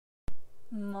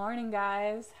Morning,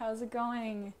 guys. How's it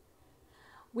going?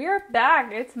 We're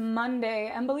back. It's Monday,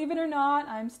 and believe it or not,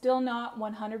 I'm still not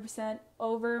 100%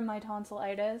 over my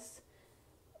tonsillitis.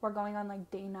 We're going on like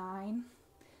day 9.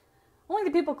 Only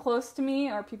the people close to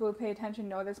me or people who pay attention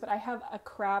know this, but I have a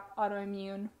crap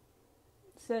autoimmune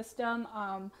system.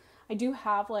 I do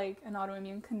have like an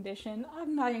autoimmune condition.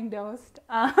 I'm diagnosed,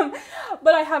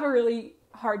 but I have a really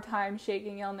hard time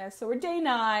shaking illness. So we're day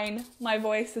 9. My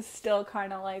voice is still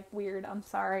kind of like weird. I'm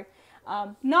sorry.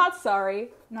 Not sorry,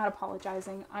 not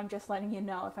apologizing. I'm just letting you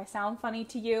know if I sound funny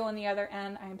to you on the other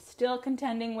end, I'm still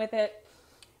contending with it.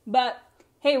 But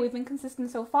hey, we've been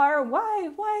consistent so far.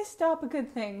 Why stop a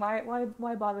good thing? Why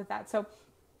bother with that? So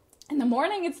in the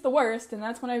morning, it's the worst, and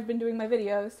that's when I've been doing my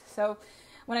videos. So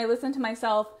when I listen to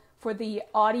myself for the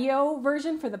audio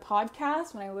version for the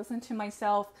podcast, when I listen to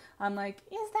myself, I'm like,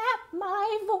 is that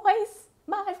my voice?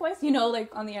 My voice? You know,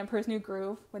 like on the Emperor's New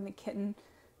Groove when the kitten,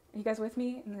 are you guys with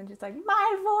me? And then just like,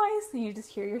 my voice, and you just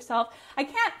hear yourself. I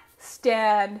can't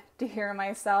stand to hear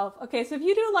myself. Okay, so if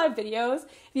you do live videos,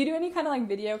 if you do any kind of like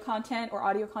video content or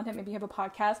audio content, maybe you have a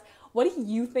podcast, what do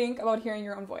you think about hearing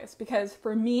your own voice? Because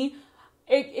for me,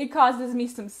 it causes me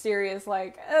some serious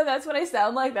like, that's what I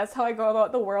sound like, that's how I go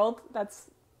about the world. That's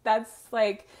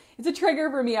like, it's a trigger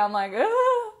for me. I'm like,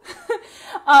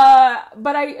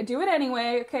 but I do it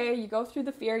anyway. Okay, you go through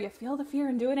the fear, you feel the fear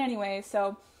and do it anyway.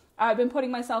 So I've been putting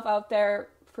myself out there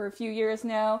for a few years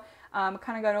now.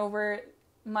 Kind of got over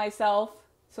myself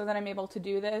so that I'm able to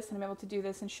do this, and I'm able to do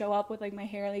this and show up with like my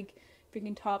hair like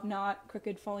freaking top knot,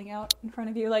 crooked, falling out in front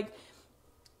of you. Like,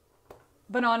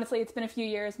 but honestly, it's been a few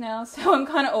years now, so I'm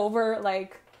kind of over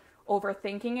like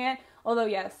overthinking it. Although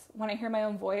yes, when I hear my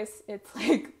own voice, it's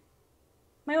like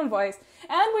my own voice.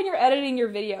 And when you're editing your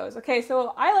videos, okay,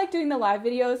 so I like doing the live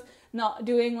videos, not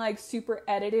doing like super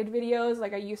edited videos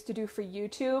like I used to do for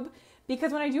YouTube,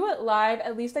 because when I do it live,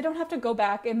 at least I don't have to go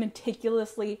back and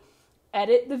meticulously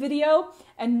edit the video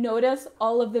and notice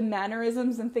all of the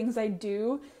mannerisms and things I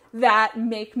do that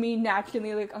make me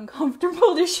naturally like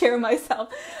uncomfortable to share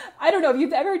myself. I don't know if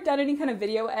you've ever done any kind of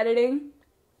video editing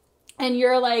and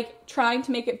you're like trying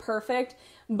to make it perfect,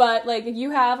 but like if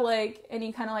you have like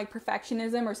any kind of like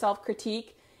perfectionism or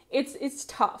self-critique, it's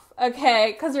tough,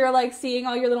 okay? Because you're like seeing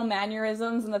all your little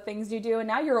mannerisms and the things you do, and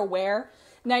now you're aware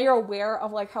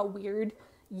of like how weird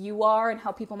you are and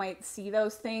how people might see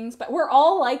those things. But we're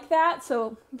all like that,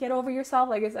 so get over yourself.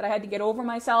 Like I said, I had to get over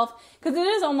myself because it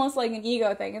is almost like an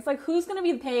ego thing. It's like, who's going to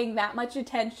be paying that much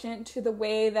attention to the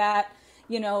way that,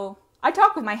 you know, I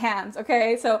talk with my hands,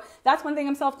 okay? So that's one thing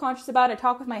I'm self-conscious about. I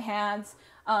talk with my hands,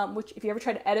 which if you ever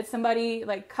try to edit somebody,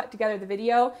 like cut together the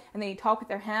video and then you talk with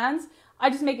their hands, I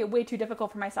just make it way too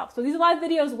difficult for myself. So these live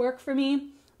videos work for me,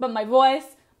 but my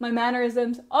voice, my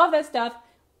mannerisms, all that stuff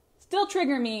still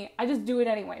trigger me. I just do it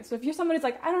anyway. So if you're somebody who's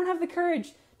like, I don't have the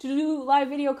courage to do live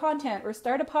video content or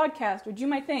start a podcast or do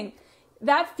my thing,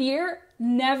 that fear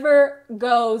never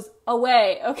goes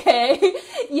away, okay?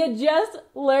 You just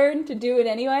learn to do it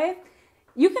anyway.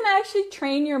 You can actually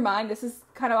train your mind. This is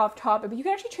kind of off topic, but you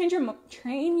can actually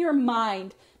train your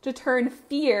mind to turn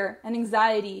fear and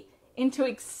anxiety into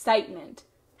excitement.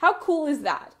 How cool is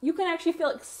that? You can actually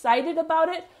feel excited about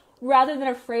it rather than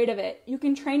afraid of it. You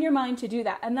can train your mind to do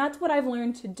that. And that's what I've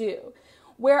learned to do.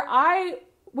 Where I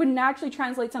would naturally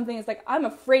translate something as like, I'm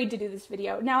afraid to do this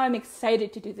video. Now I'm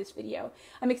excited to do this video.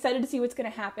 I'm excited to see what's going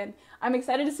to happen. I'm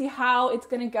excited to see how it's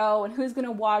going to go and who's going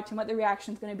to watch and what the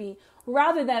reaction is going to be,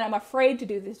 rather than I'm afraid to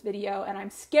do this video and I'm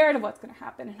scared of what's going to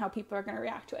happen and how people are going to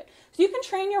react to it. So you can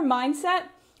train your mindset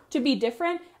to be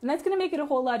different, and that's going to make it a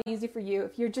whole lot easier for you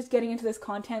if you're just getting into this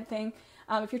content thing,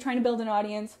 if you're trying to build an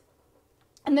audience.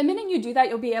 And the minute you do that,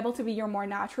 you'll be able to be your more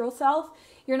natural self.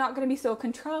 You're not going to be so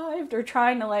contrived or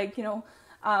trying to like, you know,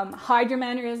 hide your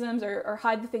mannerisms or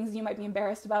hide the things you might be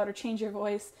embarrassed about or change your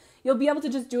voice. You'll be able to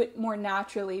just do it more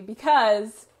naturally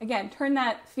because, again, turn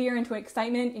that fear into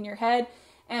excitement in your head.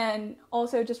 And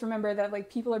also just remember that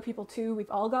like people are people too. We've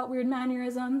all got weird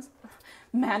mannerisms.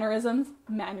 We've all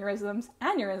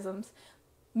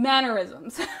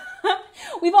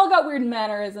got weird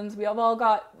mannerisms. We have all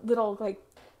got little like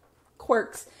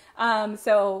quirks.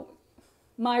 So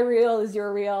my reel is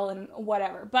your reel and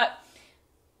whatever. But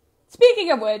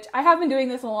speaking of which, I have been doing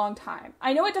this a long time.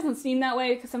 I know it doesn't seem that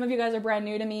way because some of you guys are brand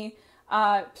new to me.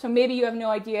 So maybe you have no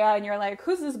idea and you're like,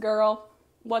 who's this girl?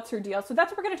 What's her deal? So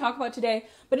that's what we're going to talk about today.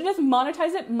 But it is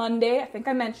Monetize It Monday. I think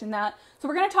I mentioned that. So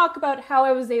we're going to talk about how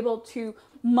I was able to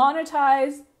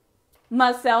monetize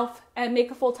myself and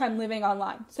make a full-time living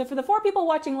online. So for the 4 people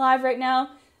watching live right now,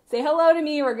 say hello to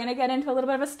me. We're going to get into a little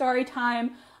bit of a story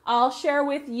time. I'll share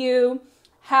with you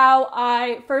how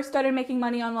I first started making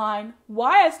money online,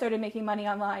 why I started making money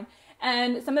online,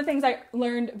 and some of the things I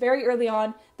learned very early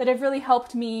on that have really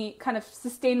helped me kind of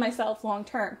sustain myself long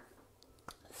term.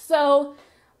 So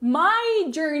my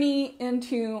journey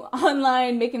into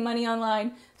online, making money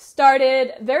online,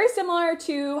 started very similar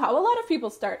to how a lot of people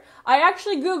start. I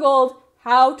actually Googled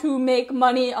how to make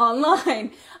money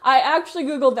online. I actually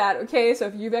Googled that, okay? So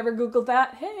if you've ever Googled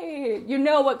that, hey, you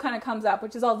know what kind of comes up,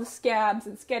 which is all the scams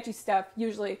and sketchy stuff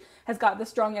usually has got the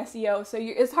strong SEO. So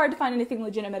it's hard to find anything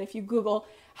legitimate if you Google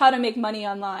how to make money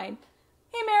online.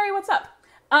 Hey, Mary, what's up?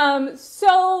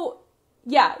 So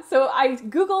I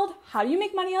Googled how do you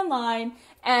make money online,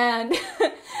 and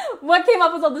what came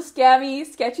up was all the scammy,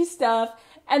 sketchy stuff.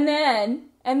 And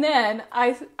then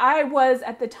I was,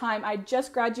 at the time, I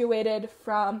just graduated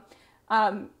from,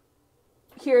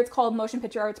 here it's called Motion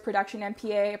Picture Arts Production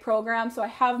MPA program. So I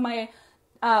have my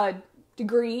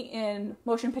degree in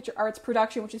Motion Picture Arts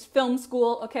Production, which is film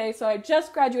school. Okay, so I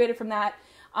just graduated from that.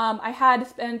 I had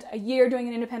spent a year doing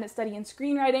an independent study in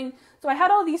screenwriting. So I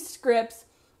had all these scripts.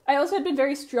 I also had been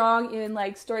very strong in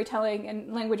like storytelling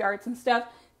and language arts and stuff.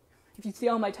 If you see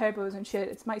all my typos and shit,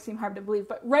 it might seem hard to believe,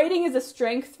 but writing is a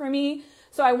strength for me.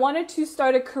 So I wanted to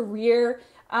start a career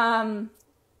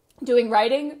doing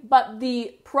writing, but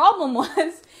the problem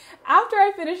was after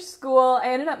I finished school, I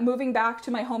ended up moving back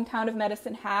to my hometown of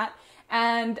Medicine Hat.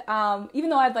 And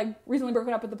even though I'd like recently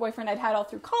broken up with the boyfriend I'd had all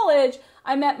through college,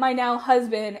 I met my now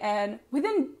husband, and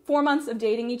within 4 months of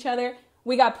dating each other,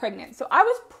 we got pregnant. So I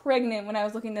was pregnant when I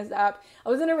was looking this up. I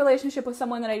was in a relationship with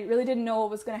someone that I really didn't know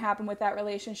what was going to happen with that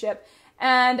relationship.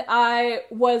 And I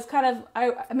was kind of,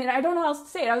 I don't know how else to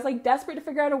say it. I was like desperate to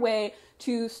figure out a way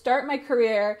to start my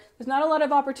career. There's not a lot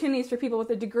of opportunities for people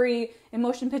with a degree in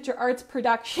motion picture arts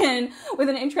production with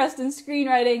an interest in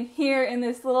screenwriting here in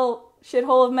this little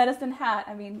shithole of Medicine Hat.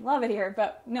 I mean, love it here,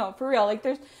 but no, for real, like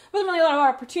wasn't really a lot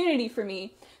of opportunity for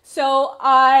me. So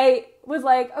I was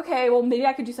like, okay, well, maybe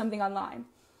I could do something online.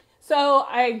 So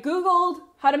I Googled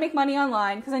how to make money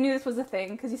online because I knew this was a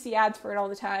thing because you see ads for it all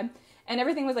the time. And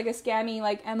everything was like a scammy,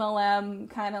 like MLM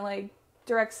kind of like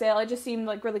direct sale. It just seemed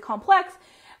like really complex.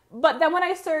 But then when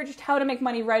I searched how to make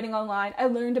money writing online, I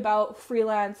learned about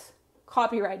freelance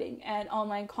copywriting and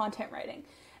online content writing.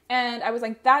 And I was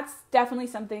like, that's definitely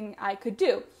something I could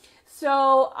do.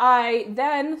 So I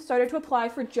then started to apply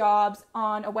for jobs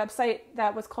on a website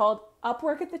that was called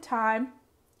Upwork at the time.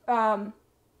 No,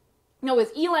 it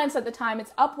was Elance at the time.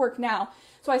 It's Upwork now.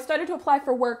 So I started to apply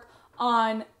for work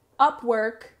on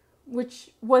Upwork,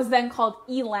 which was then called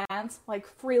Elance, like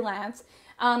freelance.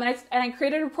 And I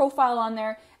created a profile on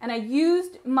there, and I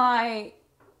used my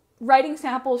writing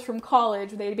samples from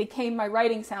college. They became my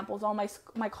writing samples, all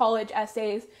my college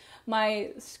essays,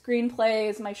 my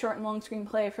screenplays, my short and long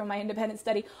screenplay from my independent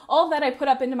study. All of that I put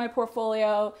up into my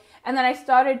portfolio, and then I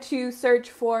started to search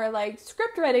for like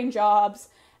script writing jobs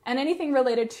and anything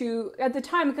related to, at the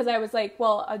time, because I was like,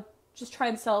 well, just try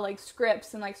and sell like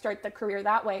scripts and like start the career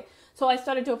that way. So I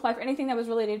started to apply for anything that was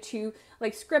related to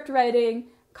like script writing,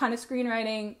 kind of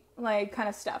screenwriting, like kind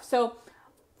of stuff. So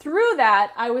through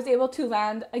that, I was able to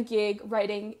land a gig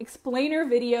writing explainer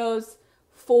videos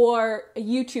for a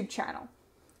YouTube channel.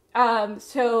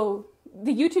 So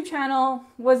the YouTube channel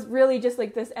was really just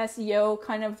like this SEO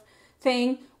kind of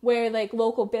thing where like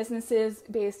local businesses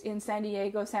based in San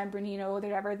Diego, San Bernardino,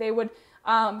 whatever, they would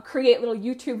create little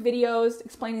YouTube videos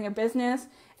explaining their business,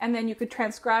 and then you could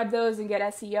transcribe those and get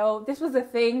SEO. This was a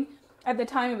thing at the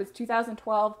time. It was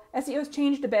 2012. SEO's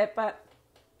changed a bit, but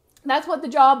that's what the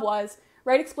job was.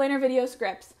 Write explainer video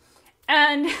scripts.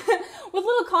 And with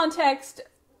little context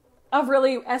of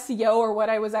really SEO or what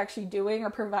I was actually doing or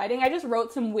providing, I just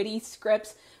wrote some witty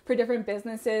scripts for different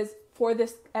businesses for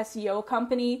this SEO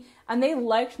company, and they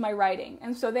liked my writing.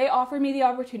 And so they offered me the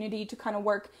opportunity to kind of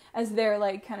work as their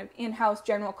like kind of in-house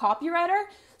general copywriter.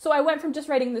 So I went from just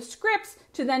writing the scripts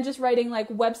to then just writing like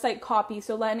website copy,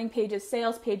 so landing pages,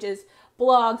 sales pages,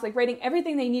 blogs, like writing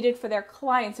everything they needed for their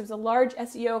clients. It was a large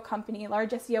SEO company, a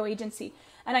large SEO agency,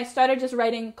 and I started just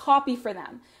writing copy for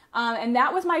them. And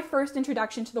that was my first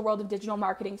introduction to the world of digital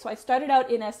marketing. So I started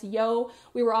out in SEO.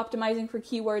 We were optimizing for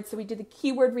keywords. So we did the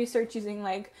keyword research using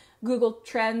like Google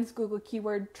Trends, Google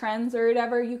Keyword Trends or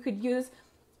whatever you could use.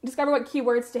 Discover what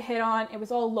keywords to hit on. It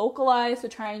was all localized, so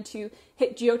trying to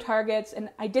hit geo-targets. And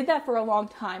I did that for a long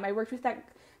time. I worked with that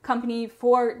company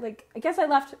for like, I guess I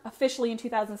left officially in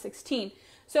 2016.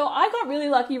 So I got really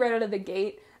lucky right out of the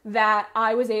gate that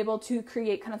I was able to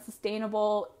create kind of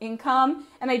sustainable income,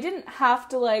 and I didn't have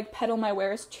to like peddle my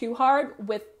wares too hard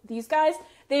with these guys.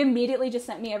 They immediately just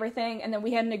sent me everything, and then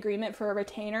we had an agreement for a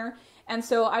retainer. And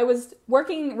so I was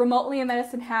working remotely in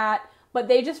Medicine Hat, but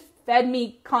they just fed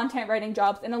me content writing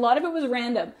jobs, and a lot of it was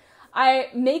random. I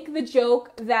make the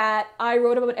joke that I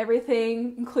wrote about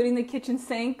everything, including the kitchen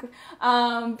sink,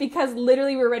 because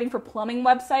literally we were writing for plumbing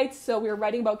websites, so we were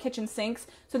writing about kitchen sinks.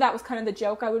 So that was kind of the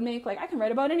joke I would make, like, I can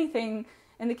write about anything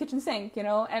in the kitchen sink, you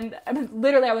know, and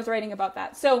literally I was writing about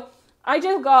that. So I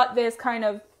just got this kind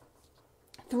of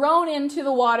thrown into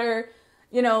the water,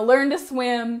 you know, learn to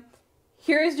swim.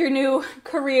 Here's your new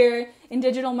career in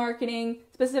digital marketing,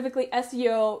 specifically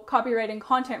SEO, copywriting,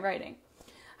 content writing.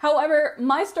 However,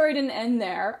 my story didn't end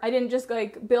there. I didn't just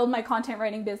like build my content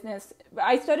writing business.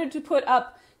 I started to put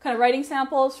up kind of writing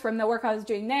samples from the work I was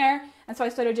doing there. And so I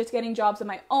started just getting jobs of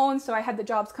my own. So I had the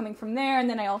jobs coming from there. And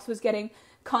then I also was getting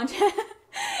content.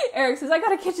 Eric says, I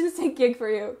got a kitchen sink gig for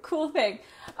you. Cool thing.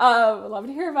 Love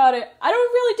to hear about it. I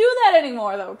don't really do that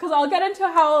anymore though, because I'll get into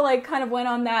how I like kind of went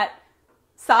on that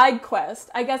side quest.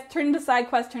 I guess turned into side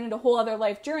quest, turned into a whole other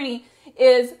life journey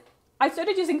is I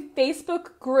started using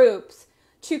Facebook groups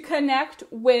to connect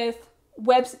with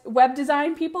web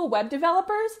design people, web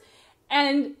developers,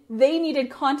 and they needed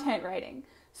content writing.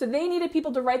 So they needed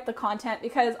people to write the content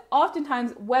because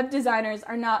oftentimes web designers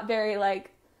are not very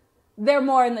like, they're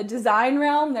more in the design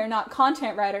realm, they're not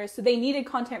content writers, so they needed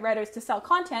content writers to sell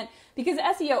content because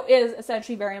SEO is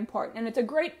essentially very important. And it's a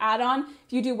great add-on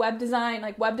if you do web design,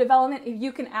 like web development, if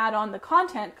you can add on the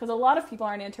content, because a lot of people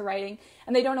aren't into writing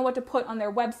and they don't know what to put on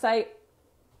their website.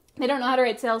 They don't know how to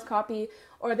write sales copy,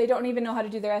 or they don't even know how to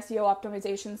do their SEO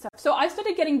optimization stuff. So I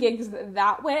started getting gigs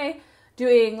that way,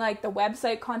 doing like the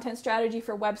website content strategy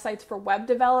for websites for web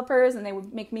developers, and they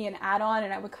would make me an add-on,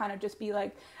 and I would kind of just be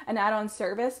like an add-on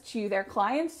service to their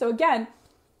clients. So again,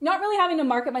 not really having to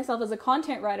market myself as a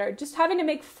content writer, just having to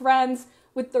make friends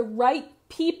with the right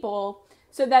people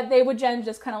so that they would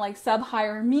just kind of like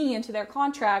sub-hire me into their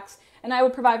contracts, and I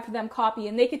would provide for them copy,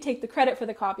 and they could take the credit for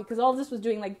the copy because all of this was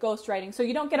doing like ghostwriting. So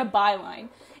you don't get a byline.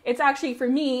 It's actually for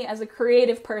me as a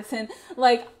creative person,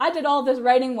 like I did all this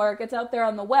writing work. It's out there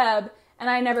on the web and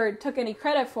I never took any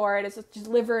credit for it. It's just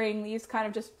delivering these kind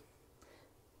of just,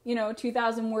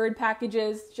 2,000 word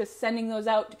packages, just sending those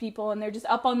out to people, and they're just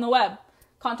up on the web.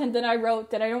 Content that I wrote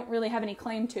that I don't really have any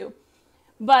claim to.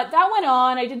 But that went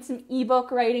on. I did some ebook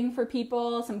writing for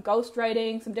people, some ghost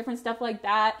writing, some different stuff like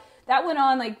that. That went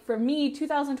on, like, for me,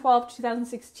 2012 to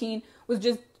 2016 was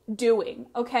just doing,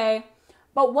 okay?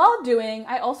 But while doing,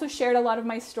 I also shared a lot of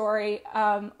my story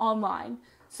online.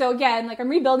 So again, like, I'm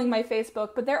rebuilding my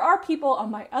Facebook, but there are people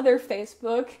on my other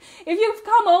Facebook. If you've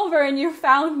come over and you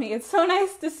found me, it's so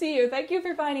nice to see you. Thank you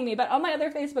for finding me. But on my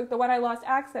other Facebook, the one I lost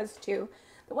access to,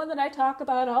 the one that I talk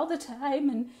about all the time,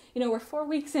 and, we're 4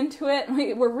 weeks into it, and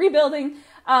we're rebuilding.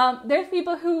 There's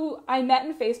people who I met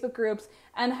in Facebook groups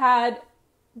and had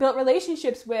built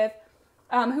relationships with,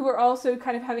 who were also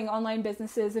kind of having online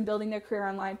businesses and building their career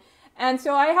online. And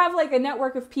so I have like a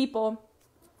network of people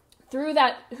through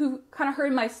that who kind of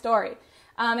heard my story.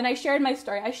 And I shared my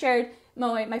story. I shared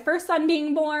my first son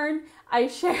being born. I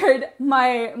shared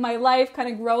my life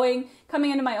kind of growing,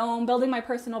 coming into my own, building my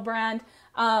personal brand.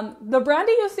 The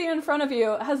branding you see in front of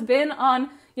you has been on,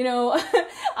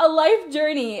 a life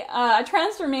journey, a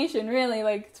transformation, really.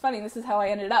 Like, it's funny, this is how I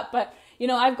ended up. But,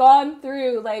 I've gone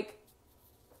through like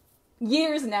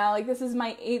years now. Like, this is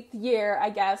my 8th year,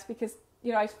 I guess, because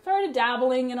I started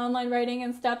dabbling in online writing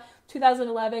and stuff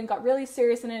 2011, got really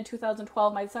serious in it in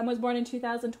 2012. My son was born in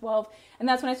 2012, and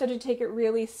that's when I started to take it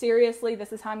really seriously.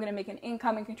 This is how I'm going to make an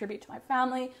income and contribute to my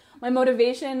family. My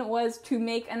motivation was to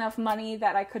make enough money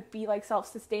that I could be like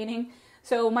self-sustaining.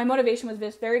 So my motivation was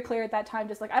just very clear at that time,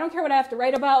 just like, I don't care what I have to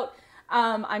write about.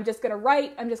 I'm just going to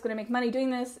write. I'm just going to make money doing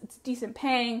this. It's decent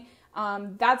paying.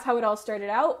 That's how it all started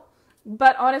out.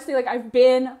 But honestly, like, I've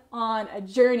been on a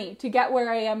journey to get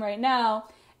where I am right now.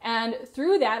 And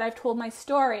through that, I've told my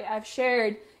story. I've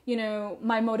shared,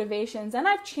 my motivations, and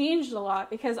I've changed a lot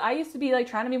because I used to be like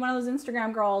trying to be one of those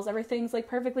Instagram girls. Everything's like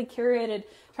perfectly curated,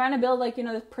 trying to build like,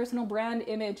 this personal brand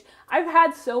image. I've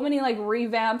had so many like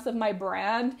revamps of my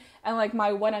brand and like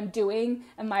my what I'm doing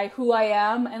and my who I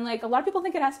am. And like a lot of people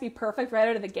think it has to be perfect right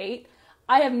out of the gate.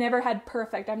 I have never had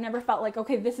perfect. I've never felt like,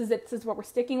 okay, this is it. This is what we're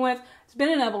sticking with. It's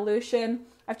been an evolution.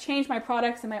 I've changed my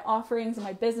products and my offerings and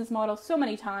my business model so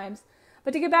many times.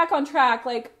 But to get back on track,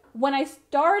 like when I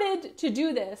started to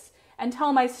do this and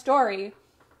tell my story,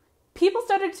 people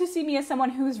started to see me as someone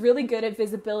who's really good at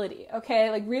visibility,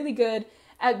 okay? Like really good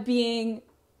at being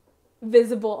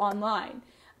visible online.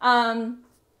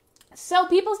 So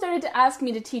people started to ask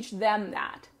me to teach them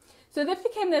that. So this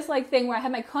became this like thing where I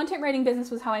had my content writing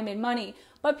business was how I made money.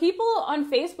 But people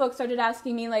on Facebook started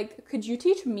asking me like, could you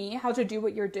teach me how to do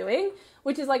what you're doing?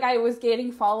 Which is like I was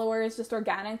gaining followers just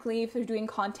organically through doing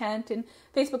content, and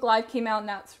Facebook Live came out, and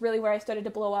that's really where I started to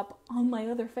blow up on my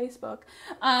other Facebook.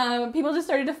 People just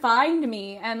started to find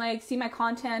me and like see my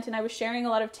content, and I was sharing a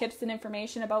lot of tips and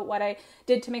information about what I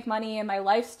did to make money and my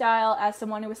lifestyle as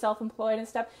someone who was self-employed and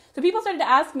stuff. So people started to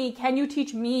ask me, can you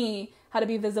teach me how to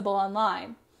be visible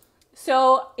online?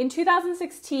 So in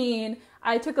 2016,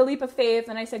 I took a leap of faith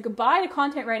and I said goodbye to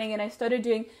content writing, and I started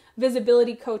doing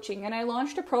visibility coaching, and I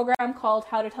launched a program called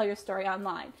How to Tell Your Story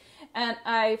Online. And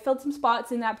I filled some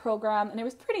spots in that program, and it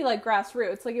was pretty like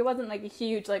grassroots. Like it wasn't like a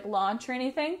huge like launch or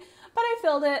anything, but I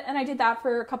filled it, and I did that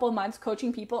for a couple of months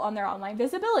coaching people on their online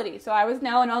visibility. So I was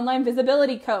now an online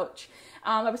visibility coach.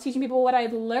 I was teaching people what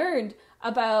I'd learned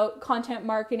about content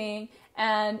marketing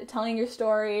and telling your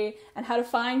story and how to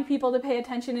find people to pay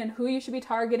attention and who you should be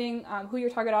targeting, who your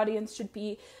target audience should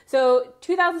be. So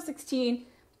 2016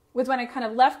 was when I kind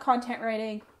of left content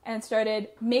writing and started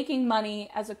making money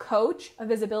as a coach, a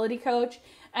visibility coach.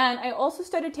 And I also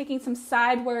started taking some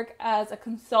side work as a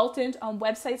consultant on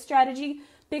website strategy,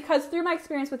 because through my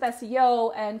experience with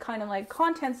SEO and kind of like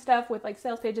content stuff with like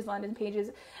sales pages, landing pages,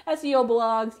 SEO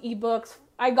blogs, ebooks,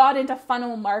 I got into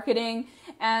funnel marketing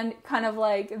and kind of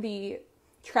like the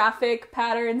traffic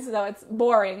patterns, so it's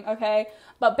boring, okay?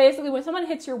 But basically when someone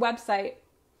hits your website,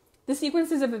 the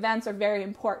sequences of events are very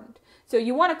important. So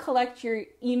you want to collect your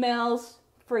emails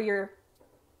for your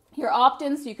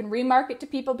opt-ins so you can remarket to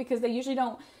people, because they usually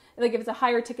don't, like if it's a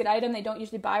higher ticket item, they don't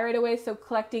usually buy right away. So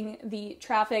collecting the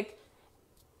traffic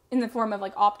in the form of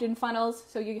like opt-in funnels,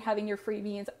 so you're having your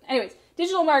freebies. Anyways,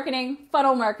 digital marketing,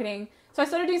 funnel marketing. So I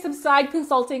started doing some side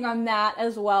consulting on that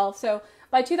as well. So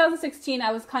by 2016,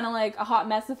 I was kind of like a hot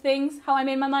mess of things, how I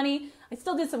made my money. I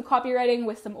still did some copywriting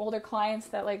with some older clients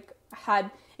that like had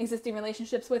existing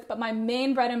relationships with, but my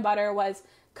main bread and butter was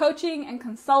coaching and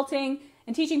consulting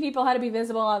and teaching people how to be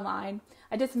visible online.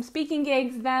 I did some speaking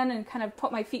gigs then and kind of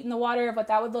put my feet in the water of what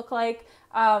that would look like,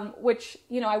 which,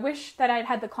 you know, I wish that I'd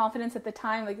had the confidence at the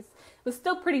time. Like it was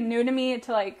still pretty new to me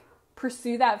to like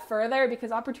pursue that further,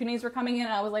 because opportunities were coming in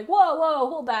and I was like, whoa,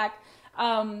 hold back.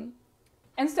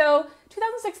 And so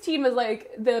 2016 was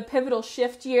like the pivotal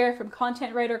shift year from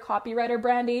content writer, copywriter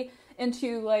Brandy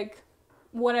into like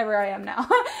whatever I am now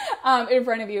in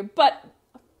front of you. But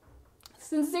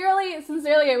sincerely,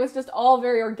 it was just all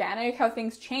very organic how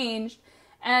things changed.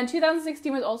 And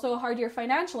 2016 was also a hard year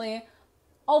financially.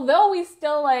 Although we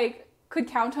still like could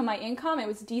count on my income, it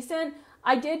was decent.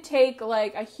 I did take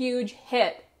like a huge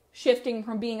hit shifting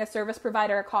from being a service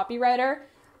provider, a copywriter,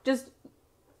 just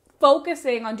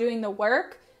focusing on doing the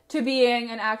work, to being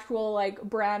an actual like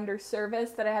brand or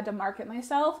service that I had to market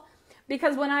myself.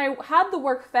 Because when I had the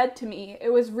work fed to me, it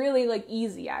was really like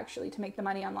easy actually to make the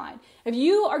money online. If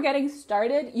you are getting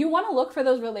started, you want to look for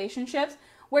those relationships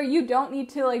where you don't need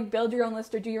to like build your own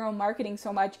list or do your own marketing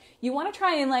so much. You want to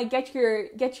try and like get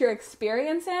your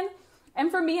experience in.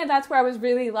 And for me, that's where I was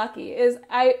really lucky, is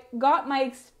I got my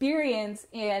experience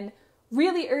in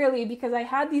really early, because I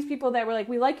had these people that were like,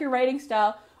 we like your writing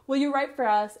style, will you write for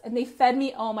us? And they fed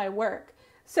me all my work.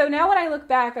 So now when I look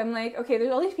back, I'm like, okay,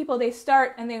 there's all these people, they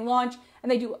start and they launch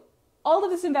and they do all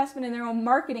of this investment in their own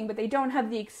marketing, but they don't have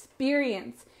the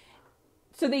experience.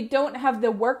 So they don't have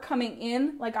the work coming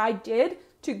in like I did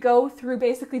to go through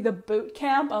basically the boot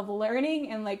camp of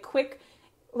learning and like quick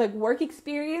like work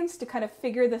experience to kind of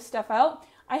figure this stuff out.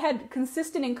 I had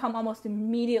consistent income almost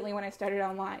immediately when I started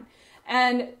online.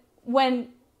 And when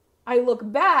I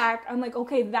look back, I'm like,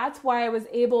 okay, that's why I was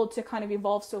able to kind of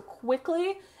evolve so quickly.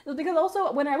 It was because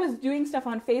also when I was doing stuff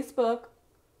on Facebook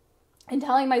and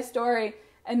telling my story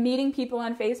and meeting people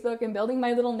on Facebook and building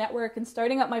my little network and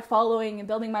starting up my following and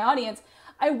building my audience,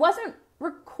 I wasn't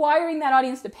requiring that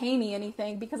audience to pay me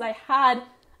anything because I had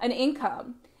an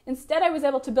income. Instead, I was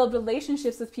able to build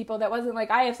relationships with people that wasn't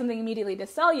like, I have something immediately to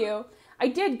sell you. I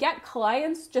did get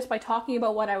clients just by talking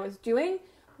about what I was doing,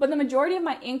 but the majority of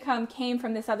my income came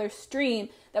from this other stream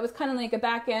that was kind of like a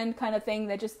back end kind of thing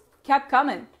that just kept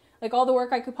coming. Like all the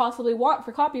work I could possibly want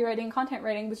for copywriting, content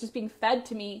writing was just being fed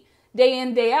to me day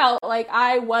in, day out. Like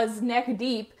I was neck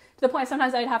deep to the point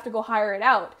sometimes I'd have to go hire it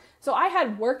out. So I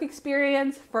had work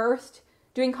experience first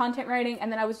doing content writing, and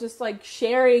then I was just like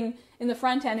sharing in the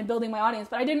front end and building my audience,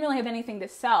 but I didn't really have anything to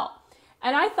sell.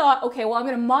 And I thought, okay, well, I'm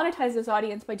going to monetize this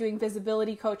audience by doing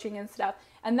visibility coaching and stuff.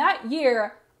 And that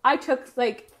year I took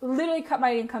like literally cut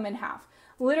my income in half.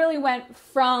 Literally went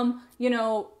from,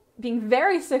 being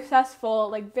very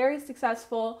successful, I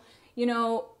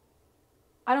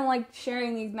don't like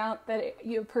sharing the amount that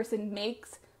a person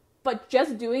makes, but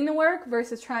just doing the work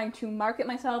versus trying to market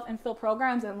myself and fill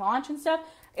programs and launch and stuff,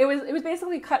 it was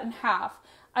basically cut in half.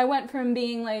 I went from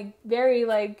being like very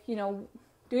like, you know,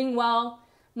 doing well,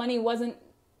 money wasn't,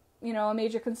 you know, a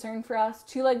major concern for us,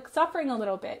 to like suffering a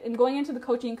little bit, and going into the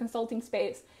coaching and consulting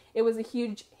space, it was a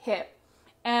huge hit.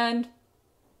 And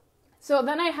so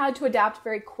then I had to adapt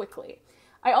very quickly.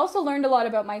 I also learned a lot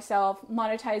about myself.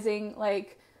 Monetizing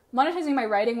my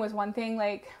writing was one thing,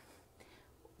 like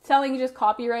selling just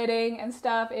copywriting and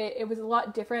stuff, it was a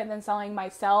lot different than selling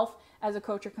myself as a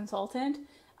coach or consultant.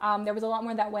 There was a lot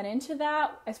more that went into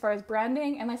that as far as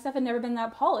branding, and my stuff had never been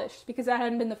that polished because that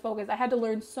hadn't been the focus. I had to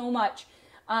learn so much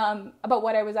about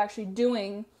what I was actually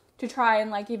doing to try and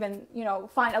like even, you know,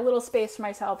 find a little space for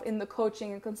myself in the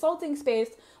coaching and consulting space,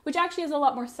 which actually is a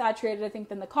lot more saturated, I think,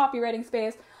 than the copywriting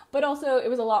space. But also it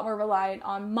was a lot more reliant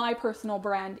on my personal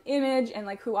brand image and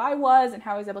like who I was and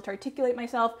how I was able to articulate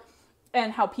myself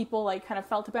and how people like kind of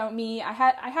felt about me. I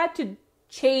had to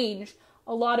change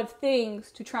a lot of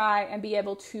things to try and be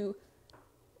able to,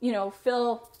 you know,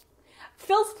 fill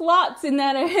slots in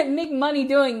that and make money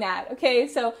doing that. Okay,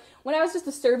 so when I was just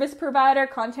a service provider,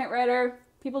 content writer,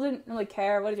 people didn't really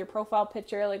care. What is your profile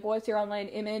picture? Like, what's your online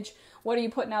image? What are you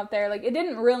putting out there? Like, it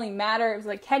didn't really matter. It was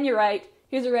like, can you write?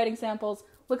 Here's the writing samples.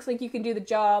 Looks like you can do the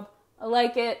job. I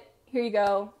like it. Here you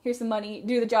go. Here's some money.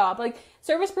 Do the job. Like,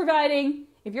 service providing,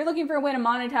 if you're looking for a way to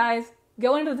monetize,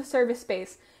 go into the service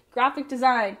space. Graphic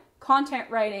design, content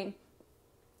writing,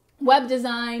 web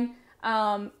design,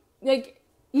 like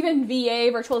even VA,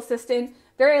 virtual assistant,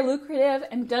 very lucrative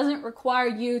and doesn't require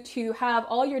you to have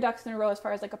all your ducks in a row as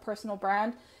far as like a personal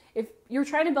brand. If you're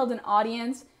trying to build an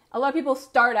audience, a lot of people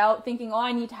start out thinking, oh,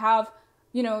 I need to have,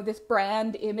 you know, this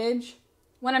brand image.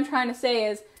 What I'm trying to say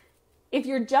is, if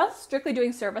you're just strictly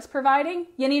doing service providing,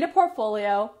 you need a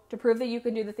portfolio to prove that you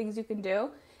can do the things you can do.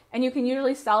 And you can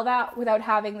usually sell that without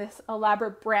having this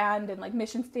elaborate brand and like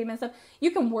mission statement stuff.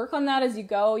 You can work on that as you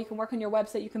go. You can work on your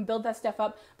website. You can build that stuff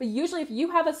up. But usually if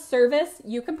you have a service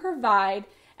you can provide,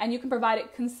 and you can provide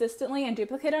it consistently and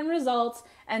duplicate on results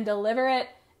and deliver it,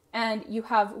 and you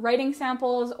have writing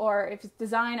samples, or if it's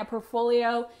design, a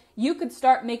portfolio, you could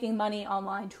start making money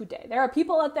online today. There are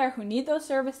people out there who need those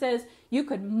services. You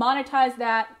could monetize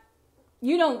that.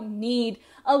 You don't need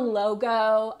a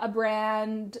logo, a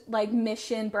brand, like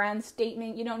mission, brand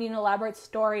statement. You don't need an elaborate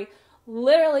story.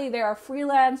 Literally, there are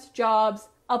freelance jobs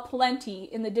aplenty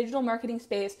in the digital marketing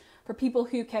space for people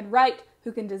who can write,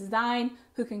 who can design,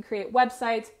 who can create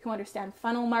websites, who understand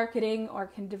funnel marketing, or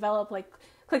can develop like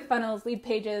ClickFunnels, lead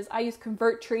pages. I use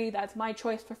ConvertTree. That's my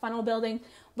choice for funnel building.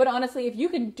 But honestly, if you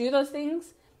can do those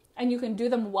things and you can do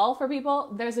them well for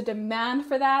people, there's a demand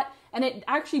for that. And it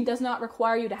actually does not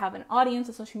require you to have an audience,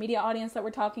 a social media audience that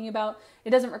we're talking about. It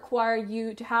doesn't require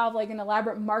you to have like an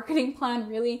elaborate marketing plan,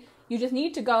 really. You just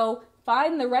need to go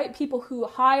find the right people who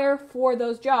hire for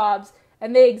those jobs,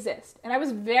 and they exist. And I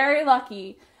was very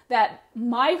lucky that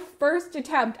my first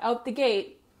attempt out the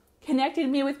gate connected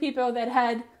me with people that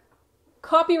had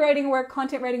copywriting work,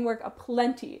 content writing work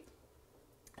aplenty.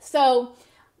 So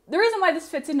the reason why this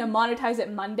fits into Monetize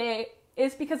It Monday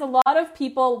is because a lot of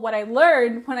people, what I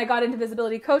learned when I got into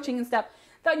visibility coaching and stuff,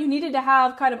 thought you needed to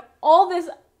have kind of all this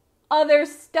other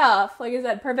stuff. Like I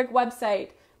said, perfect website,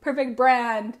 perfect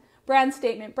brand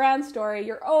statement, brand story,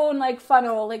 your own like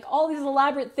funnel, like all these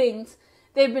elaborate things.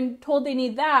 They've been told they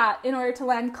need that in order to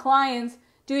land clients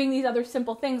doing these other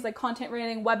simple things like content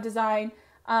writing, web design,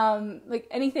 like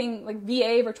anything like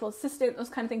VA, virtual assistant, those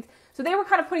kind of things. So they were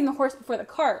kind of putting the horse before the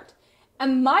cart.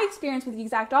 And my experience was the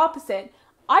exact opposite.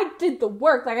 I did the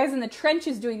work, like I was in the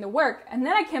trenches doing the work, and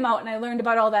then I came out and I learned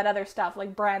about all that other stuff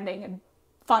like branding and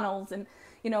funnels and,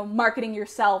 you know, marketing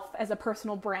yourself as a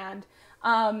personal brand.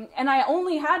 And I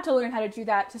only had to learn how to do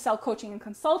that to sell coaching and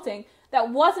consulting. That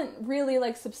wasn't really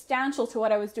like substantial to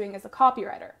what I was doing as a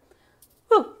copywriter.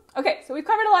 Whew. Okay, so we've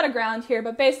covered a lot of ground here,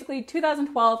 but basically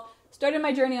 2012, started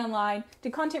my journey online,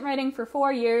 did content writing for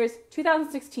 4 years,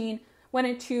 2016, went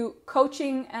into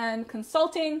coaching and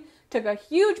consulting, took a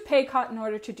huge pay cut in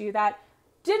order to do that.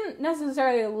 Didn't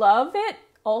necessarily love it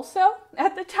also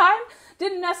at the time.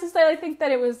 Didn't necessarily think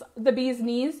that it was the bee's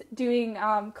knees doing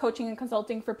coaching and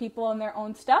consulting for people and their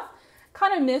own stuff.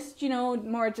 Kind of missed, you know,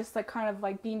 more just like kind of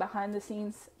like being behind the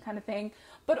scenes kind of thing.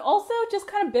 But also just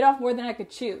kind of bit off more than I could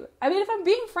chew. I mean, if I'm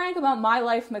being frank about my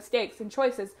life mistakes and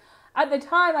choices, at the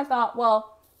time I thought,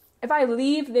 well, if I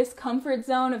leave this comfort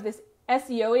zone of this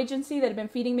SEO agency that had been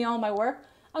feeding me all my work,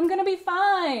 I'm going to be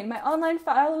fine. My online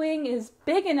following is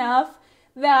big enough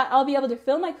that I'll be able to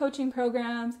fill my coaching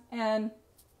programs and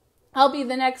I'll be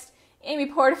the next Amy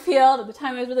Porterfield. At the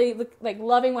time I was really like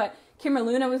loving what Kimra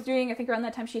Luna was doing. I think around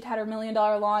that time she'd had her $1 million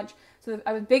launch. So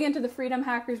I was big into the Freedom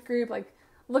Hackers group, like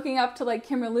looking up to like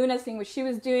Kimra Luna, seeing what she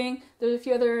was doing. There's a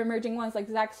few other emerging ones like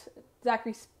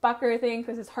Zachary Spucker, I think,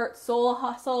 was his Heart Soul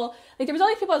Hustle. Like there was all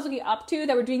these people I was looking up to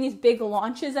that were doing these big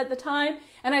launches at the time.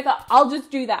 And I thought, I'll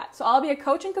just do that. So I'll be a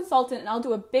coach and consultant and I'll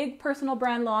do a big personal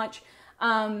brand launch.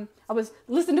 I was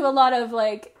listening to a lot of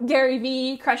like Gary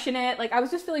Vee, crushing it. Like I was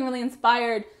just feeling really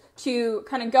inspired to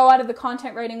kind of go out of the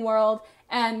content writing world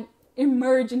and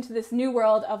emerge into this new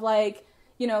world of like,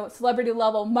 you know, celebrity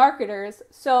level marketers.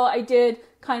 So I did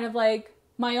kind of like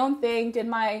my own thing, did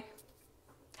my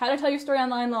How to Tell Your Story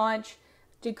Online launch,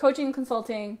 did coaching and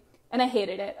consulting, and I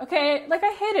hated it. Okay. Like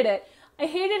I hated it. I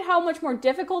hated how much more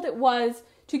difficult it was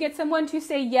to get someone to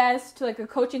say yes to like a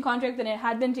coaching contract than it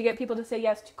had been to get people to say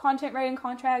yes to content writing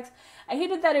contracts. I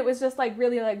hated that it was just like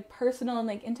really like personal and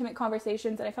like intimate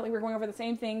conversations that I felt like we were going over the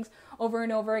same things over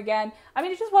and over again. I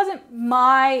mean, it just wasn't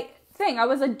my thing. I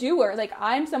was a doer. Like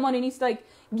I'm someone who needs to like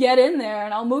get in there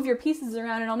and I'll move your pieces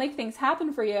around and I'll make things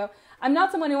happen for you. I'm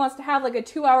not someone who wants to have like a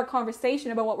 2-hour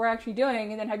conversation about what we're actually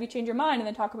doing and then have you change your mind and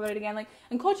then talk about it again. Like,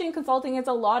 and coaching and consulting, it's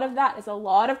a lot of that. It's a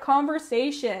lot of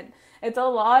conversation. It's a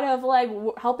lot of like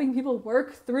helping people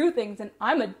work through things. And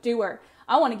I'm a doer.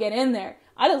 I want to get in there.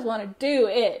 I just want to do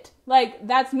it. Like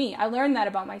that's me. I learned that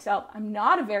about myself. I'm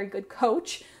not a very good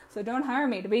coach. So don't hire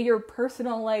me to be your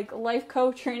personal like life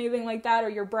coach or anything like that, or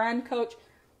your brand coach.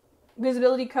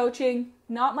 Visibility coaching,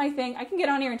 not my thing. I can get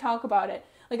on here and talk about it.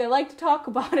 Like I like to talk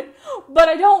about it, but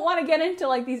I don't want to get into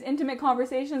like these intimate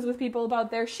conversations with people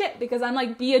about their shit because I'm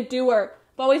like, be a doer.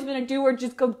 I've always been a doer.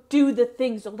 Just go do the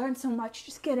things. You'll learn so much.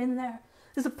 Just get in there.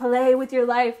 Just play with your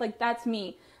life. Like that's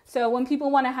me. So when people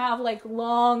want to have like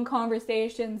long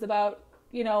conversations about,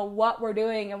 you know, what we're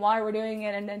doing and why we're doing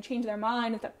it and then change their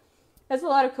mind, that's a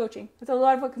lot of coaching. That's a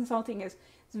lot of what consulting is.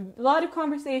 It's a lot of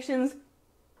conversations.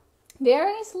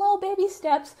 Very slow baby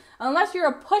steps, unless you're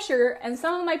a pusher, and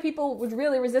some of my people was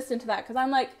really resistant to that, because I'm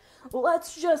like,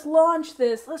 let's just launch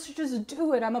this, let's just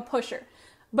do it, I'm a pusher.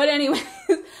 But anyways,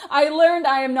 I learned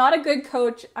I am not a good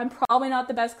coach, I'm probably not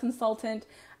the best consultant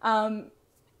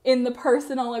in the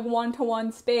personal, like,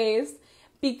 one-to-one space,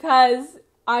 because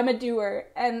I'm a doer,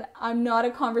 and I'm not a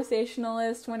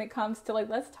conversationalist when it comes to, like,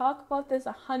 let's talk about this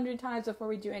 100 times before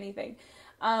we do anything.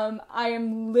 I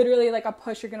am literally like a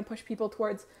pusher, gonna push people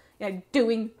towards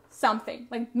doing something,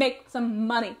 like make some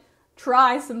money,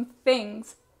 try some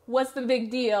things. What's the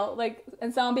big deal? Like,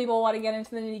 and some people want to get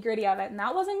into the nitty gritty of it, and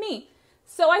that wasn't me.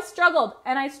 So I struggled,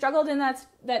 and I struggled in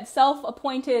that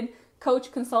self-appointed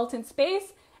coach consultant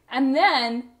space, and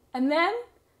then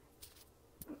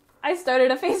I started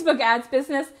a Facebook ads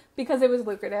business because it was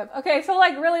lucrative. Okay, so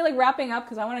like really like wrapping up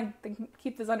because I want to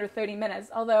keep this under 30 minutes.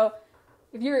 Although,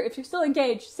 if you're still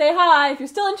engaged, say hi. If you're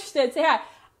still interested, say hi.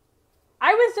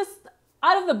 I was just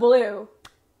out of the blue.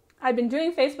 I'd been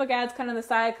doing Facebook ads kind of on the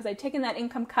side because I'd taken that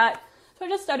income cut. So I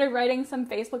just started writing some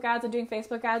Facebook ads and doing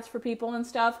Facebook ads for people and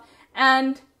stuff.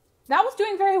 And that was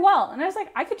doing very well. And I was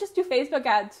like, I could just do Facebook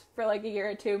ads for like a year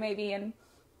or two maybe and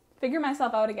figure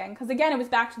myself out again. Because again, it was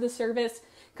back to the service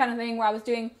kind of thing where I was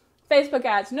doing Facebook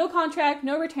ads, no contract,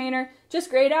 no retainer, just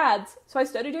great ads. So I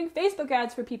started doing Facebook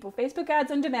ads for people, Facebook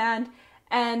ads on demand.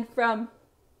 And from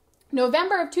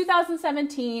November of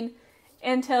 2017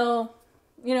 until,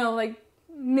 like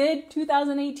mid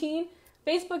 2018,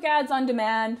 Facebook ads on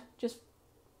demand, just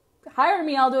hire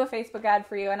me, I'll do a Facebook ad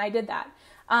for you. And I did that.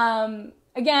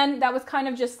 Again, that was kind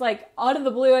of just like out of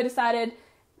the blue. I decided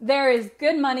there is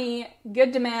good money,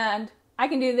 good demand. I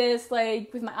can do this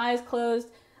like with my eyes closed.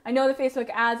 I know the Facebook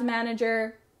ads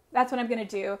manager. That's what I'm going to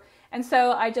do. And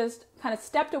so I just kind of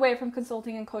stepped away from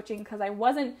consulting and coaching because I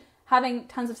wasn't having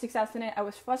tons of success in it. I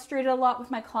was frustrated a lot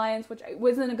with my clients, which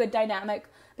wasn't a good dynamic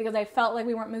because I felt like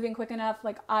we weren't moving quick enough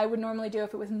like I would normally do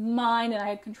if it was mine and I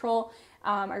had control.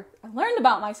 I learned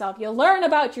about myself. You learn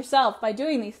about yourself by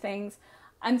doing these things.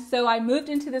 And so I moved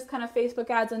into this kind of Facebook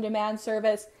ads on demand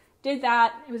service, did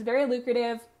that. It was very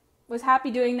lucrative, was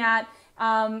happy doing that,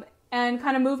 and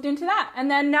kind of moved into that.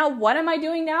 And then now what am I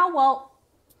doing now? Well,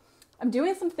 I'm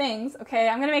doing some things, okay?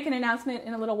 I'm going to make an announcement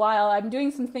in a little while. I'm doing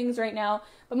some things right now,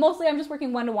 but mostly I'm just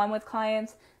working one-to-one with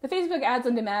clients. The Facebook ads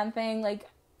on demand thing, like,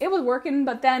 it was working,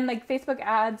 but then, like, Facebook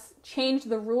ads changed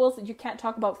the rules that you can't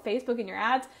talk about Facebook in your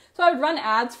ads. So I would run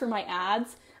ads for my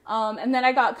ads, and then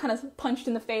I got kind of punched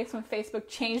in the face when Facebook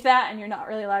changed that, and you're not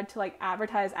really allowed to, like,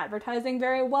 advertise advertising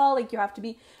very well. Like, you have to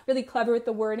be really clever with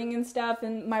the wording and stuff,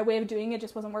 and my way of doing it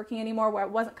just wasn't working anymore, where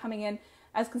it wasn't coming in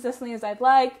as consistently as I'd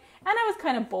like, and I was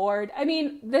kind of bored. I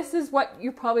mean, this is what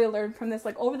you probably learned from this.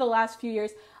 Like, over the last few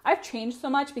years, I've changed so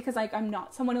much because, like, I'm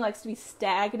not someone who likes to be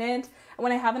stagnant. And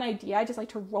when I have an idea, I just like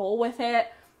to roll with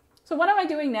it. So what am I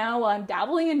doing now? Well, I'm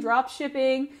dabbling in drop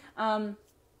shipping. I'm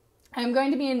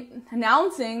going to be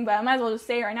announcing, but I might as well just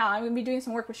say it right now, I'm going to be doing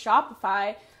some work with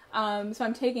Shopify. So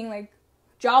I'm taking like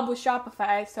job with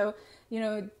Shopify. So,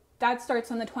 that starts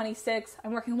on the 26th.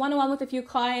 I'm working one-on-one with a few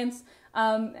clients,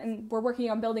 and we're working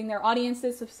on building their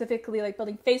audiences, specifically like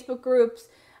building Facebook groups.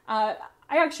 I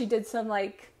actually did some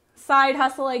like side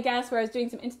hustle, I guess, where I was doing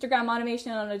some Instagram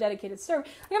automation on a dedicated server.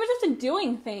 Like I was just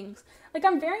doing things. Like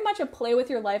I'm very much a play with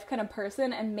your life kind of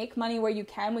person and make money where you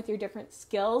can with your different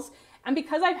skills. And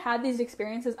because I've had these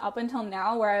experiences up until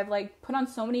now where I've like put on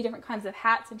so many different kinds of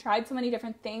hats and tried so many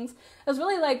different things, it was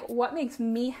really like what makes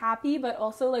me happy, but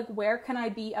also like where can I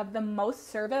be of the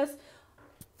most service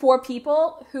for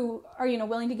people who are,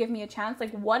 willing to give me a chance?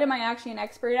 Like what am I actually an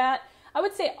expert at? I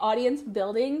would say audience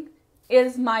building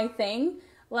is my thing.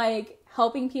 Like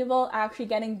helping people actually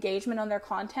get engagement on their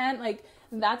content. Like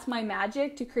that's my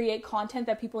magic, to create content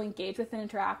that people engage with and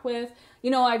interact with.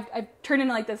 I've turned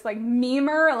into like this like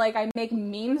memer. Like I make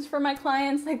memes for my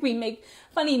clients. Like we make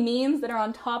funny memes that are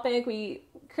on topic. We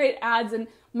create ads and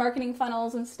marketing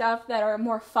funnels and stuff that are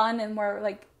more fun and more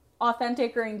like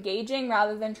authentic or engaging,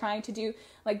 rather than trying to do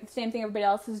like the same thing everybody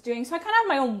else is doing. So I kind of have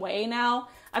my own way now.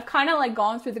 I've kind of like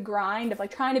gone through the grind of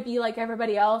like trying to be like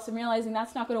everybody else and realizing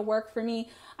that's not going to work for me.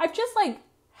 I've just like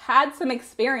had some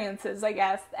experiences, I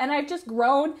guess, and I've just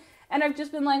grown, and I've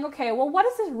just been like, okay, well, what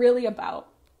is this really about?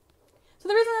 So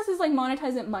the reason this is like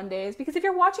Monetize It Monday is because if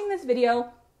you're watching this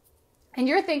video and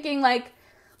you're thinking like,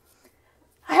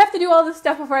 I have to do all this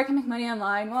stuff before I can make money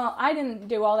online. Well, I didn't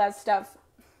do all that stuff.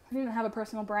 I didn't have a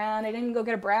personal brand. I didn't go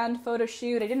get a brand photo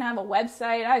shoot. I didn't have a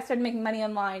website. I started making money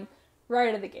online right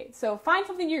out of the gate. So find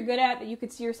something you're good at that you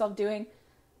could see yourself doing.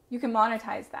 You can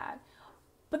monetize that.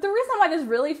 But the reason why this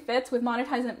really fits with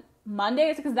Monetize It Monday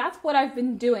is because that's what I've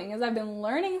been doing, is I've been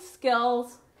learning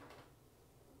skills,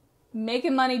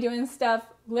 making money doing stuff,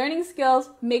 learning skills,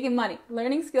 making money,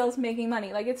 learning skills, making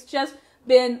money. Like it's just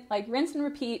been like rinse and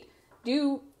repeat,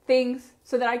 do things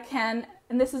so that I can,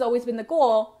 and this has always been the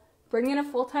goal, bring in a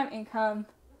full-time income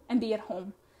and be at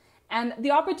home. And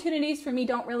the opportunities for me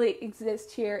don't really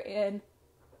exist here in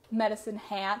Medicine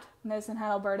Hat,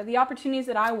 Alberta. The opportunities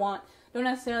that I want don't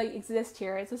necessarily exist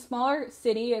here. It's a smaller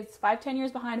city. It's 5-10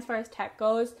 years behind as far as tech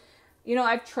goes.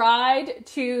 I've tried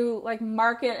to like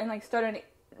market and like start a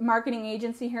marketing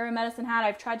agency here in Medicine Hat.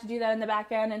 I've tried to do that in the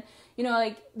back end, and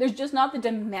there's just not the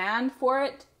demand for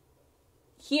it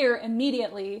here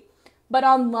immediately. But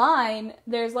online,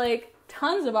 there's like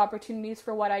tons of opportunities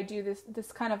for what I do,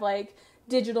 this kind of like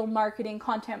digital marketing,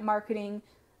 content marketing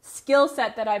skill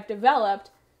set that I've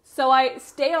developed. So I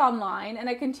stay online and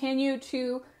I continue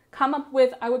to come up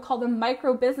with, I would call them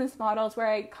micro business models, where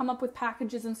I come up with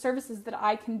packages and services that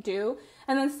I can do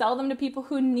and then sell them to people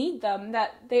who need them,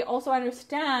 that they also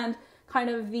understand kind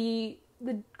of the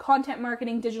content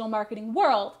marketing, digital marketing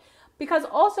world. Because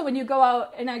also when you go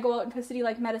out, and I go out into a city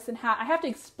like Medicine Hat, I have to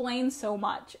explain so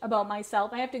much about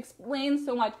myself. I have to explain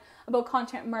so much about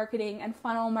content marketing and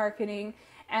funnel marketing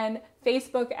and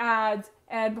Facebook ads.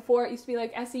 And before it used to be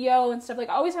like SEO and stuff, like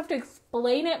I always have to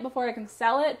explain it before I can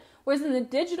sell it. Whereas in the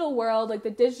digital world, like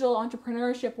the digital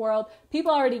entrepreneurship world,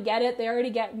 people already get it. They already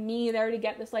get me. They already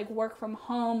get this like work from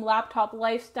home, laptop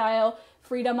lifestyle,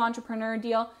 freedom entrepreneur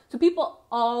deal. So people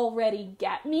already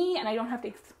get me, and I don't have to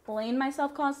explain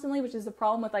myself constantly, which is the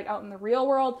problem with like out in the real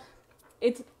world.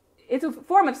 It's a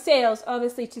form of sales,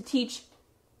 obviously, to teach,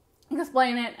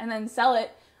 explain it, and then sell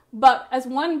it. But as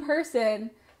one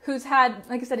person who's had,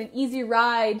 like I said, an easy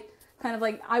ride, kind of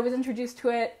like I was introduced to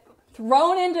it,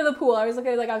 thrown into the pool. I was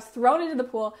thrown into the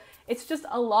pool. It's just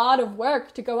a lot of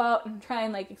work to go out and try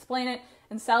and like explain it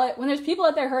and sell it when there's people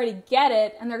out there who already get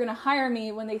it, and they're going to hire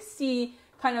me when they see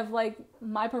kind of like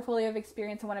my portfolio of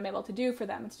experience and what I'm able to do for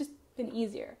them. It's just been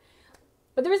easier.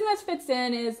 But the reason this fits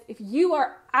in is if you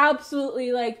are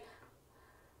absolutely like,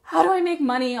 how do I make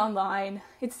money online?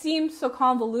 It seems so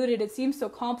convoluted. It seems so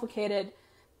complicated.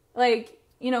 Like,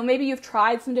 maybe you've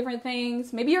tried some different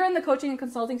things. Maybe you're in the coaching and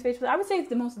consulting space, but I would say it's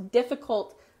the most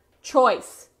difficult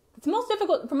choice. It's most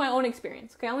difficult from my own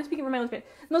experience. Okay, I'm only speaking from my own experience.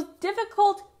 The most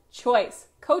difficult choice.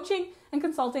 Coaching and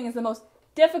consulting is the most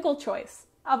difficult choice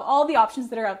of all the options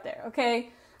that are out there, okay?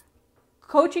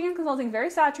 Coaching and consulting,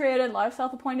 very saturated, a lot of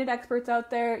self-appointed experts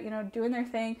out there, doing their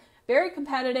thing, very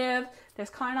competitive. There's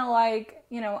kind of like,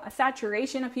 a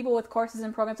saturation of people with courses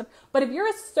and programs. But if you're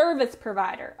a service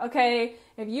provider, okay,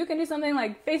 if you can do something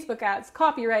like Facebook ads,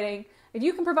 copywriting, if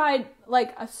you can provide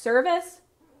like a service,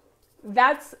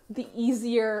 that's the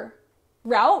easier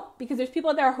route, because there's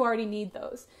people out there who already need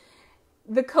those.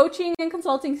 The coaching and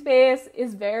consulting space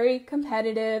is very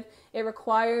competitive. It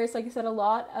requires, like I said, a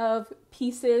lot of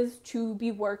pieces to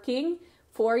be working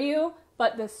for you.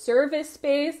 But the service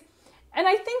space, and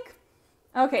I think,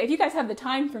 okay, if you guys have the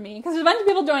time for me, because there's a bunch of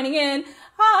people joining in.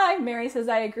 Hi, Mary says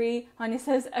I agree. Anya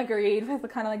says agreed with the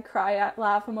kind of like cry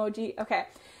laugh emoji. Okay.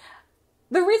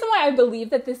 The reason why I believe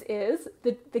that this is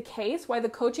the case, why the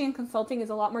coaching and consulting is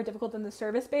a lot more difficult than the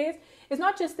service space, is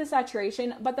not just the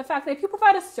saturation, but the fact that if you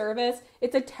provide a service,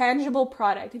 it's a tangible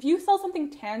product. If you sell something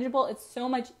tangible, it's so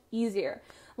much easier.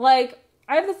 Like,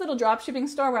 I have this little drop shipping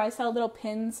store where I sell little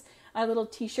pins, little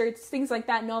t-shirts, things like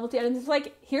that, novelty items. It's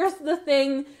like, here's the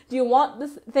thing. Do you want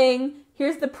this thing?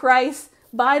 Here's the price.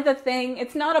 Buy the thing.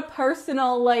 It's not a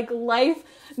personal, like, life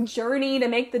journey to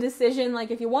make the decision.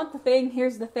 Like, if you want the thing,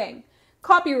 here's the thing.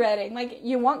 Copywriting, like,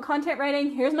 you want content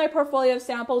writing, here's my portfolio of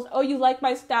samples. Oh, you like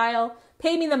my style,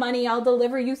 pay me the money, I'll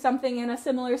deliver you something in a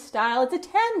similar style. It's a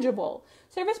tangible.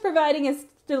 Service providing is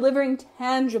delivering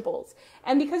tangibles.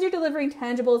 And because you're delivering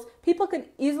tangibles, people can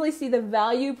easily see the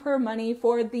value per money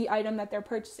for the item that they're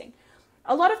purchasing.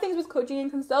 A lot of things with coaching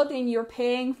and consulting, you're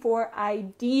paying for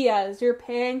ideas. You're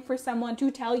paying for someone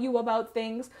to tell you about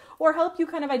things or help you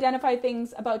kind of identify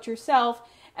things about yourself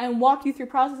and walk you through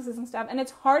processes and stuff. And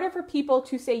it's harder for people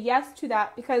to say yes to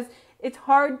that because it's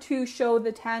hard to show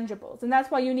the tangibles. And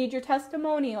that's why you need your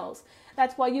testimonials.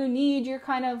 That's why you need your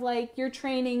kind of like your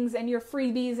trainings and your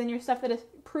freebies and your stuff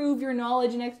that prove your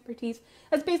knowledge and expertise.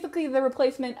 That's basically the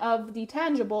replacement of the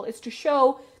tangible, is to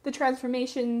show the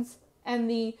transformations and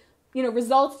the, you know,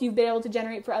 results you've been able to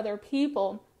generate for other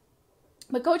people.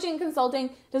 But coaching and consulting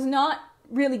does not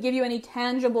really give you any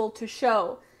tangible to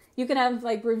show. You can have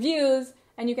like reviews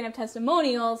and you can have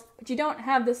testimonials, but you don't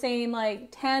have the same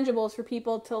like tangibles for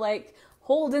people to like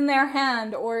hold in their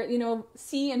hand or, you know,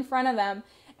 see in front of them.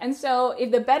 And so if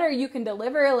the better you can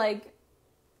deliver, like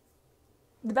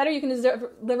the better you can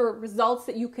deliver results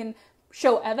that you can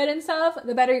show evidence of,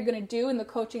 the better you're going to do in the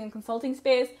coaching and consulting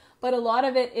space. But a lot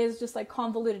of it is just like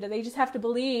convoluted. They just have to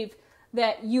believe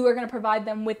that you are going to provide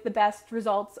them with the best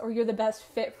results or you're the best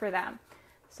fit for them.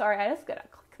 Sorry, I just got to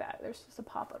click that. There's just a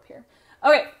pop-up here.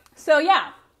 Okay, so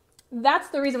yeah, that's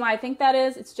the reason why I think that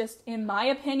is. It's just, in my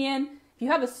opinion, if you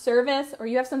have a service or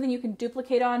you have something you can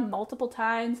duplicate on multiple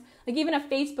times, like even a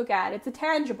Facebook ad, it's a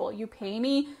tangible. You pay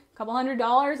me a couple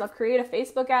 $100, I'll create a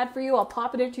Facebook ad for you, I'll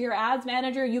pop it into your ads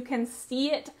manager, you can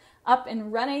see it up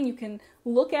and running, you can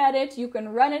look at it, you can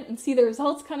run it and see the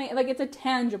results coming. Like, it's a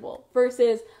tangible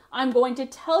versus I'm going to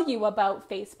tell you about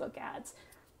Facebook ads.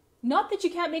 Not that you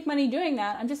can't make money doing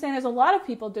that. I'm just saying there's a lot of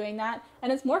people doing that,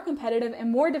 and it's more competitive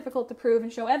and more difficult to prove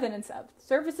and show evidence of.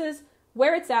 Services,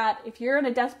 where it's at, if you're in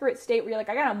a desperate state where you're like,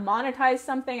 I gotta monetize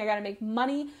something, I gotta make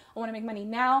money, I wanna make money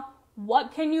now,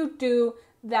 what can you do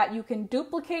that you can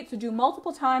duplicate to do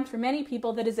multiple times for many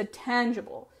people that is a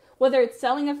tangible? Whether it's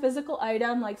selling a physical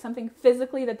item, like something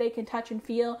physically that they can touch and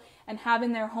feel and have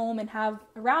in their home and have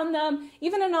around them,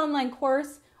 even an online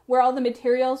course where all the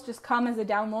materials just come as a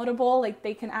downloadable, like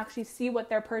they can actually see what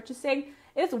they're purchasing.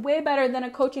 It's way better than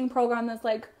a coaching program that's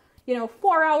like,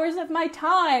 4 hours of my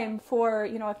time for,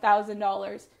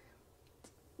 $1,000.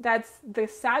 That's the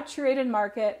saturated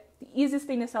market. The easiest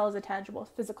thing to sell is a tangible,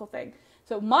 physical thing.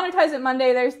 So Monetize It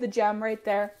Monday, there's the gem right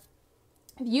there.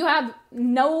 If you have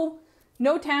no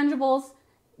tangibles,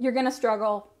 you're going to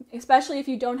struggle, especially if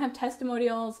you don't have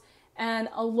testimonials and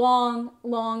a long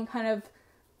kind of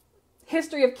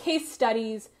history of case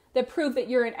studies that prove that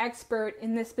you're an expert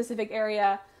in this specific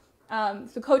area.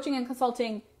 So coaching and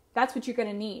consulting, that's what you're going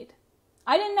to need.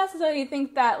 I didn't necessarily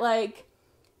think that like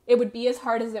it would be as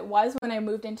hard as it was when I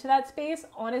moved into that space,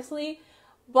 honestly.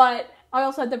 But I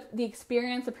also had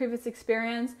the previous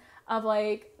experience of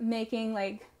like making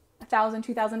like $1,000,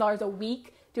 $2,000 a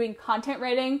week doing content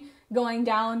writing, going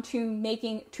down to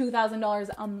making $2,000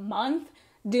 a month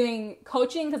doing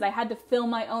coaching because I had to fill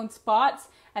my own spots.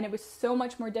 And it was so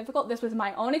much more difficult. This was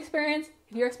my own experience.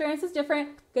 If your experience is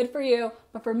different, good for you.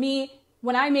 But for me,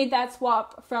 when I made that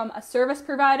swap from a service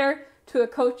provider to a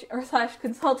coach or /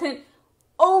 consultant,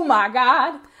 oh my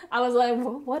God, I was like,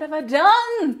 what have I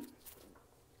done?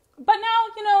 But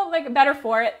now, like better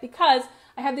for it because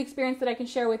I have the experience that I can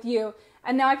share with you.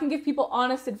 And now I can give people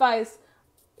honest advice.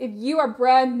 If you are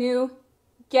brand new,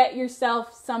 get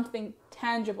yourself something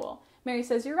tangible. Mary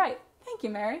says, you're right. Thank you,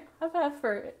 Mary,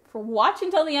 for watching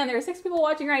till the end. There are 6 people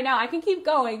watching right now. I can keep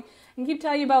going and keep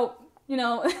telling you about,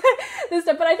 this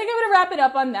stuff, but I think I'm going to wrap it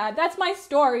up on that. That's my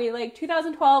story. Like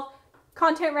 2012,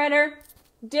 content writer,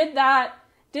 did that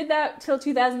till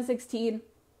 2016,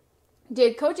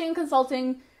 did coaching and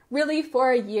consulting really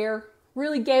for a year,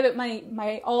 really gave it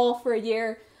my all for a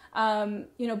year.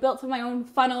 built some of my own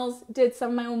funnels, did some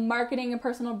of my own marketing and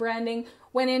personal branding,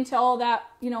 went into all that,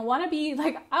 I want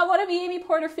to be Amy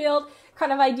Porterfield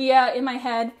kind of idea in my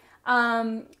head.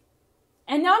 And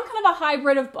now I'm kind of a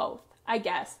hybrid of both, I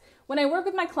guess. When I work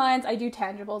with my clients, I do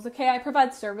tangibles, okay? I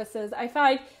provide services. I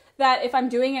find that if I'm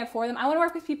doing it for them, I want to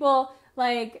work with people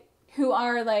like who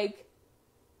are like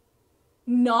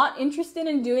not interested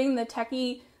in doing the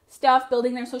techie stuff,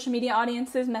 building their social media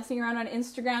audiences, messing around on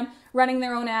Instagram, running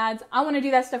their own ads. I want to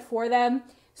do that stuff for them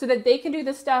so that they can do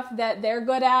the stuff that they're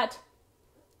good at,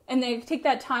 and they take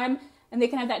that time and they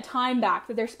can have that time back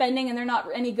that they're spending and they're not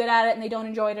any good at it and they don't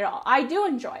enjoy it at all. I do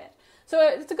enjoy it. So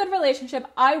it's a good relationship.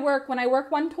 When I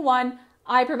work one-to-one,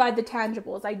 I provide the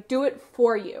tangibles. I do it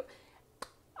for you.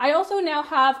 I also now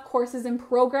have courses and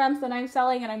programs that I'm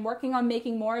selling, and I'm working on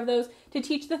making more of those to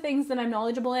teach the things that I'm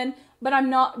knowledgeable in, but I'm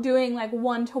not doing like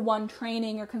one-to-one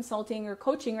training or consulting or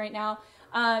coaching right now.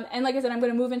 And like I said, I'm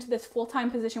going to move into this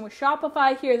full-time position with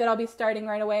Shopify here that I'll be starting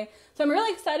right away. So I'm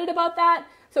really excited about that.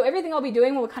 So everything I'll be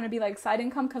doing will kind of be like side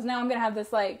income, because now I'm going to have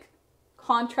this like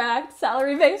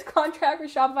salary-based contract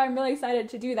with Shopify. I'm really excited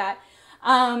to do that.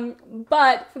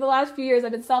 But for the last few years,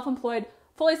 I've been self-employed,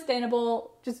 fully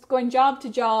sustainable, just going job to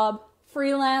job,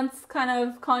 freelance kind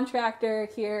of contractor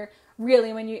here,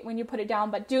 really, when you put it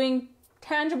down. But doing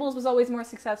tangibles was always more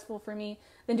successful for me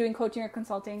than doing coaching or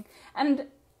consulting. And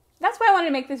that's why I wanted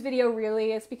to make this video,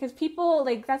 really, is because people,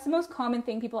 like, that's the most common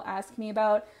thing people ask me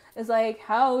about, is like,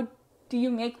 how do you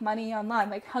make money online?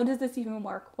 Like, how does this even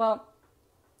work? Well,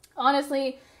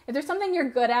 honestly, if there's something you're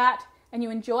good at and you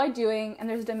enjoy doing and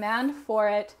there's demand for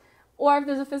it, or if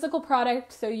there's a physical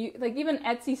product, so you, like even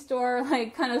Etsy store,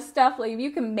 like kind of stuff, like if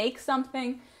you can make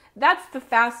something, that's the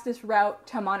fastest route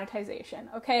to monetization,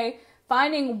 okay?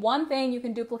 Finding one thing you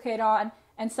can duplicate on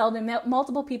and sell to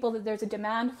multiple people that there's a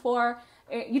demand for.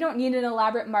 You don't need an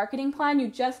elaborate marketing plan. You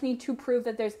just need to prove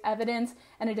that there's evidence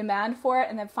and a demand for it,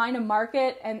 and then find a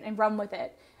market and run with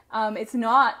it. It's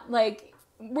not like,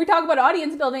 we talk about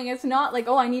audience building, it's not like,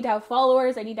 oh, I need to have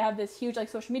followers, I need to have this huge like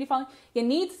social media following. You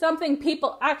need something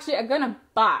people actually are gonna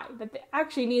buy, that they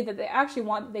actually need, that they actually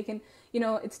want, that they can,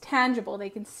 it's tangible, they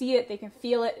can see it, they can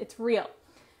feel it, it's real.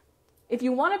 If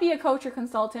you want to be a coach or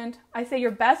consultant, I say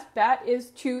your best bet is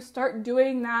to start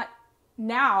doing that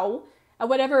now at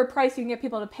whatever price you can get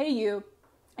people to pay you,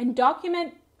 and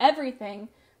document everything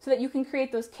so that you can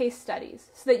create those case studies,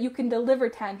 so that you can deliver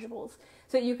tangibles,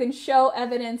 so that you can show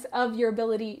evidence of your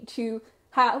ability to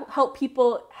help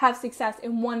people have success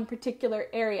in one particular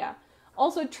area.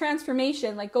 Also,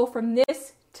 transformation, like go from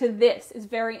this to this, is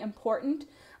very important.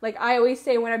 Like I always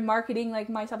say when I'm marketing like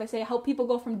myself, I say help people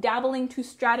go from dabbling to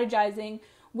strategizing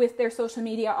with their social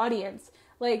media audience.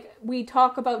 Like we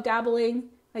talk about dabbling,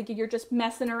 like you're just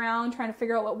messing around trying to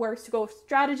figure out what works, to go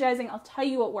strategizing, I'll tell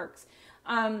you what works.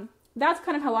 That's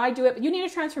kind of how I do it, but you need a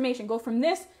transformation. Go from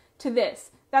this to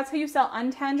this. That's how you sell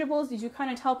untangibles, is you kind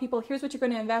of tell people, here's what you're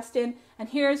going to invest in, and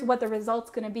here's what the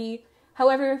result's going to be.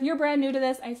 However, if you're brand new to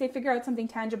this, I say figure out something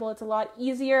tangible. It's a lot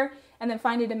easier, and then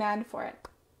find a demand for it.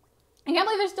 I can't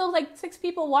believe there's still like 6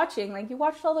 people watching. Like you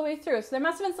watched all the way through. So there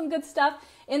must have been some good stuff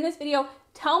in this video.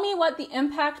 Tell me what the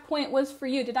impact point was for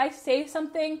you. Did I say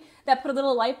something that put a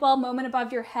little light bulb moment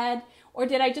above your head? Or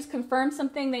did I just confirm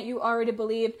something that you already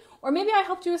believed? Or maybe I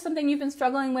helped you with something you've been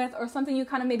struggling with, or something you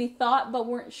kind of maybe thought but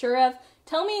weren't sure of.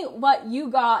 Tell me what you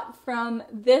got from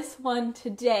this one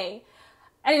today.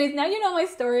 Anyways, now you know my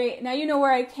story. Now you know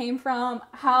where I came from,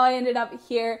 how I ended up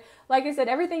here. Like I said,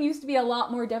 everything used to be a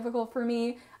lot more difficult for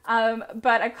me.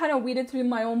 But I kind of weeded through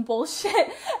my own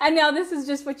bullshit, and now this is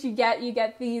just what you get. You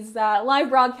get these live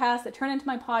broadcasts that turn into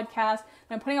my podcast,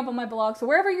 and I'm putting up on my blog. So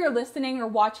wherever you're listening or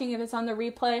watching, if it's on the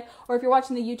replay, or if you're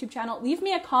watching the YouTube channel, leave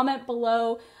me a comment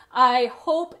below. I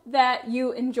hope that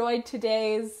you enjoyed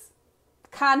today's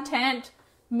content,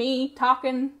 me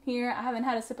talking here. I haven't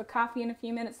had a sip of coffee in a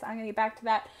few minutes, so I'm going to get back to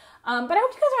that. But I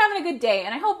hope you guys are having a good day,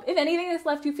 and I hope, if anything, this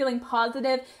left you feeling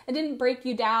positive and didn't break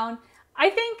you down. I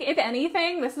think, if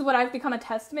anything, this is what I've become a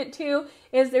testament to,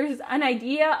 is there's an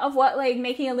idea of what, like,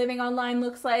 making a living online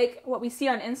looks like, what we see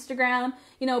on Instagram,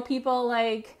 people,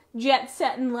 like,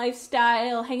 jet-setting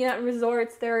lifestyle, hanging out in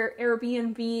resorts, their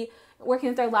Airbnb, working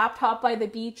with their laptop by the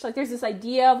beach. Like, there's this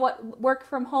idea of what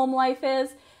work-from-home life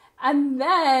is, and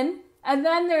then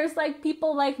there's, like,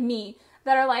 people like me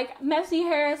that are like messy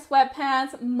hair,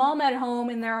 sweatpants, mom at home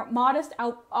in their modest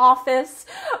little office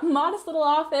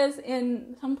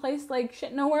in some place like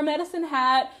shit nowhere, Medicine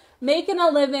Hat, making a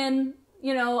living,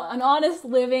 an honest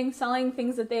living, selling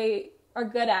things that they are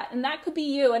good at. And that could be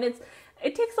you. And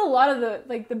it takes a lot of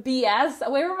the BS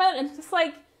away from it. And it's just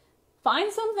like,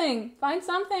 find something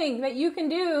that you can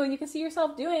do and you can see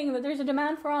yourself doing, that there's a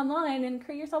demand for online, and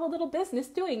create yourself a little business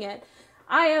doing it.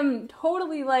 I am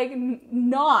totally like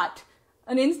not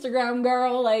an Instagram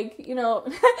girl, like, you know,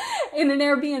 in an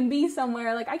Airbnb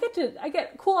somewhere. Like I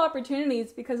get cool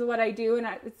opportunities because of what I do, and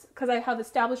it's because I have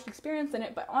established experience in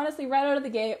it. But honestly, right out of the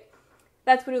gate,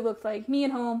 that's what it looks like. Me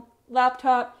at home,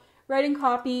 laptop, writing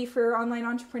copy for online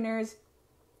entrepreneurs,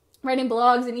 writing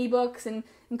blogs and ebooks and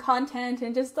content,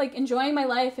 and just like enjoying my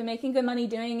life and making good money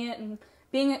doing it, and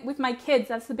being with my kids.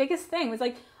 That's the biggest thing, was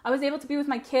like I was able to be with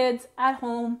my kids at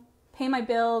home, pay my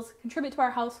bills, contribute to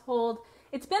our household.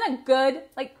 It's been a good,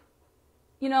 like,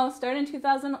 you know, started in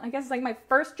 2000, I guess it's like my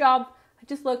first job, I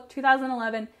just looked,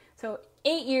 2011, so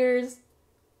 8 years,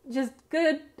 just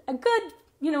a good,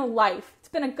 you know, life. It's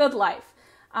been a good life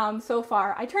so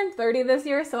far. I turned 30 this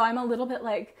year, so I'm a little bit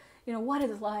like, you know, what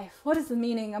is life? What is the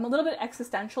meaning? I'm a little bit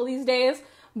existential these days,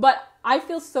 but I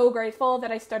feel so grateful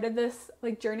that I started this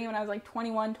like journey when I was like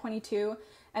 21, 22,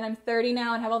 and I'm 30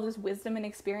 now and have all this wisdom and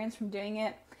experience from doing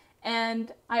it.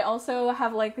 And I also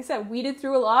have, like I said, weeded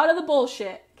through a lot of the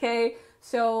bullshit, okay?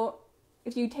 So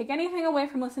if you take anything away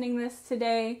from listening to this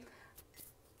today,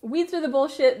 weed through the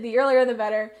bullshit, the earlier the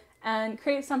better, and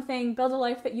create something, build a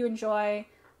life that you enjoy.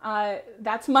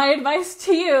 That's my advice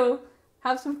to you.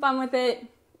 Have some fun with it.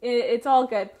 It's all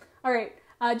good. All right.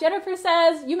 Jennifer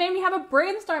says, you made me have a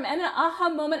brainstorm and an aha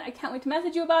moment. I can't wait to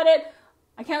message you about it.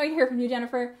 I can't wait to hear from you,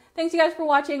 Jennifer. Thanks you guys for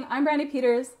watching. I'm Brandy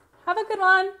Peters. Have a good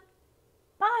one.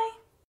 Bye.